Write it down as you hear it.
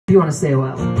you want to stay a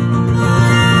while.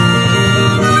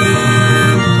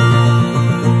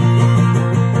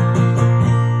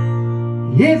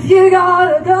 If you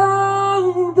gotta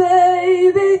go,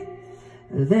 baby,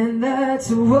 then that's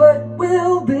what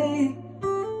will be.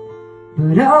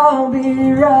 But I'll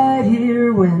be right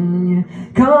here when you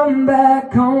come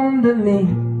back home to me.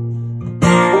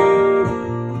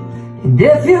 And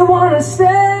if you wanna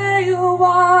stay a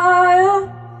while,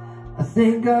 I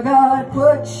think I got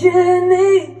what you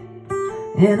need.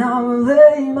 And I will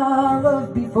lay my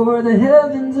love before the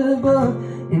heavens above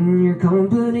in your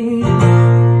company.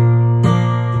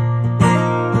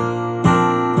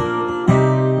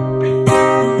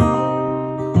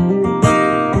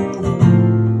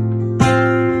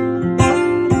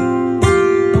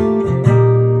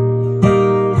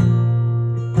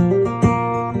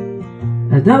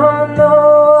 I don't know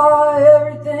why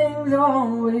everything's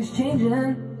always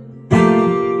changing.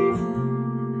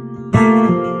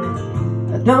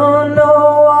 I don't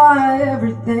know why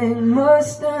everything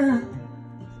must end.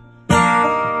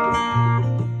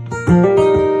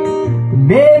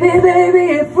 Maybe, baby,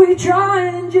 if we try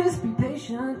and just be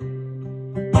patient,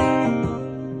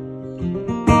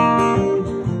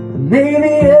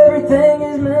 maybe everything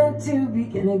is meant to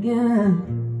begin again.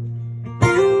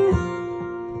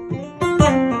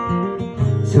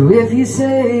 So if you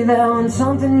say that when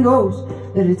something goes,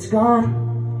 that it's gone,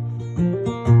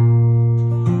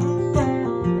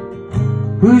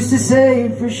 who's to say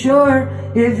for sure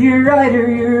if you're right or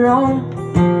you're wrong?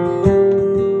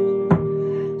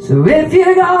 So if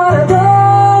you gotta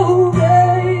go,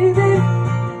 baby,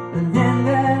 then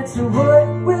that's what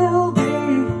will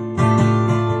be.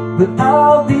 But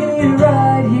I'll be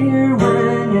right here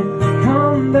when you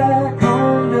come back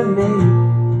home to me.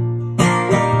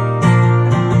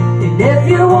 If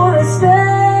you wanna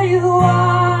stay a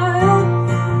while,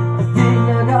 I think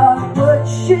I got what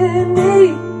you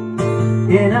need.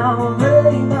 And I'll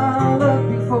lay my love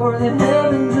before the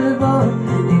heavens above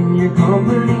in your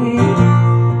company.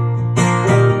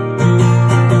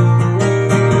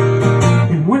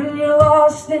 And when you're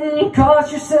lost and you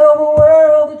cost yourself a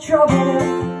world of trouble,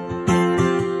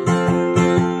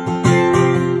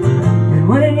 and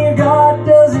when your God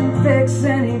doesn't fix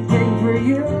anything for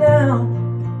you now,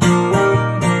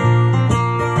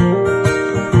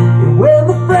 with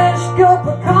a fresh cup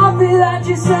of coffee that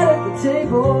you set at the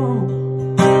table,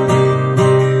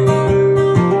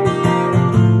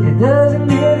 it doesn't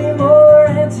give you more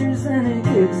answers than it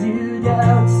gives you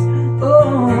doubts.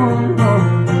 Oh no.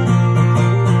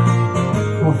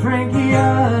 Well, Frankie,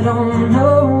 I don't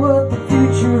know what the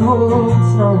future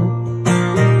holds, no.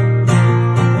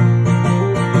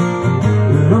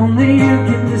 But only you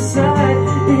can decide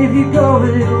if you go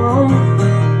it alone.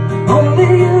 Only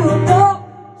you know.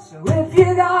 If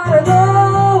you gotta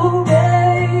go,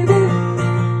 baby,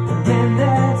 then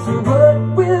that's what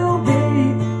will be.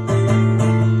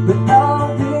 But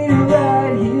I'll be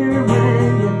right here when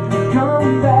you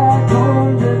come back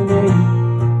home to me.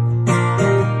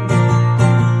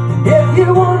 And if you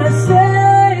wanna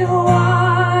stay a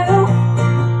while,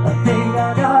 I think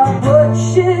I got what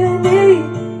you need.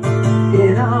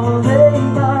 And I'll lay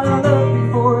my love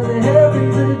before the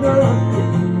heavens above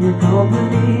in your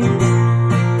company.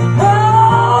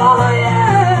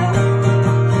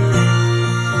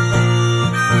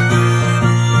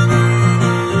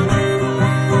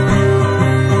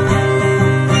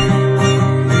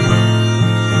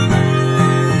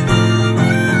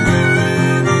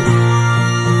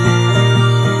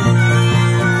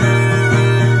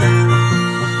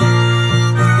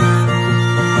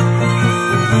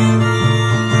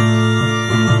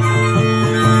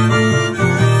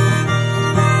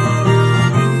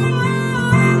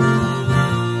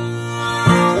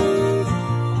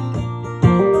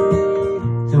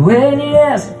 When you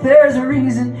ask if there's a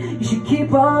reason, you should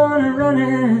keep on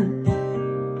running.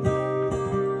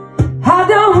 I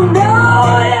don't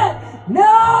know yet, no,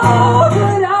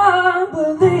 but I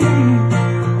believe.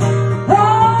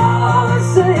 Oh,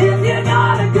 so if you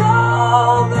gotta go,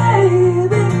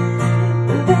 baby,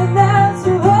 then that's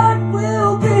what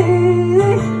will be.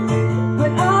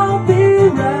 But I'll be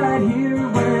right here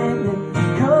when you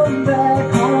come back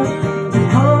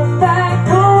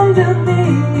home to me.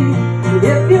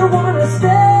 If you wanna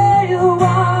stay a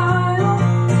while,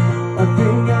 I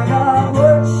think I got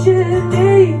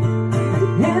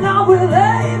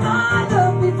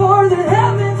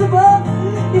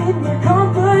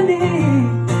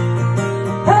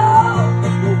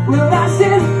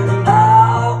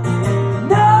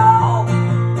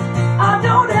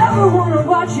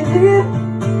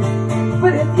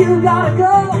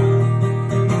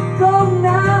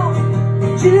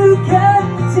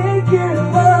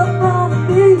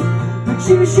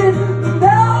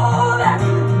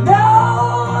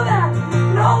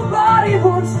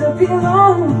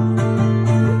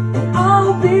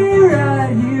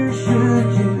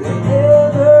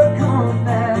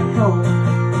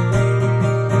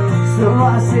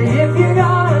say if you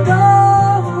gotta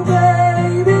go,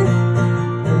 baby,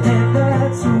 then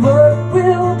that's what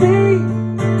will be.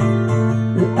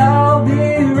 That I'll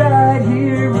be right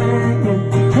here when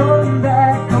you come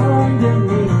back home to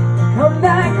me. Come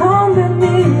back home to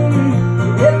me.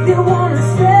 If you wanna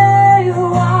stay a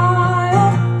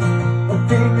while, I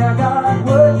think I got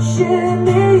what you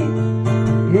need.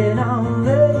 And I'll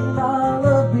lay my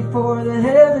love before the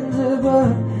heavens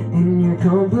above in your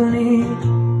company.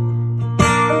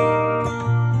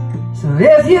 So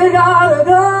if you gotta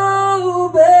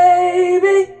go,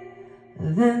 baby,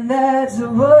 then that's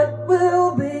what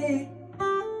will be.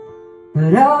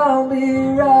 But I'll be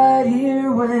right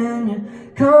here when you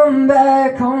come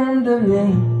back home to me.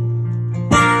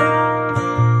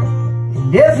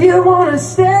 And if you wanna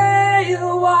stay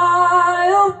a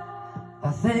while,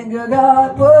 I think I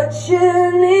got what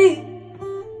you need.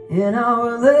 And I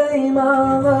will lay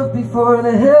my love before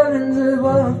the heavens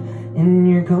above in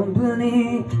your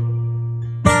company.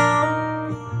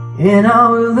 And I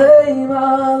will lay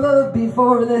my love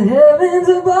before the heavens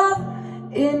above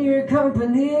in your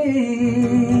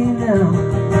company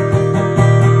now.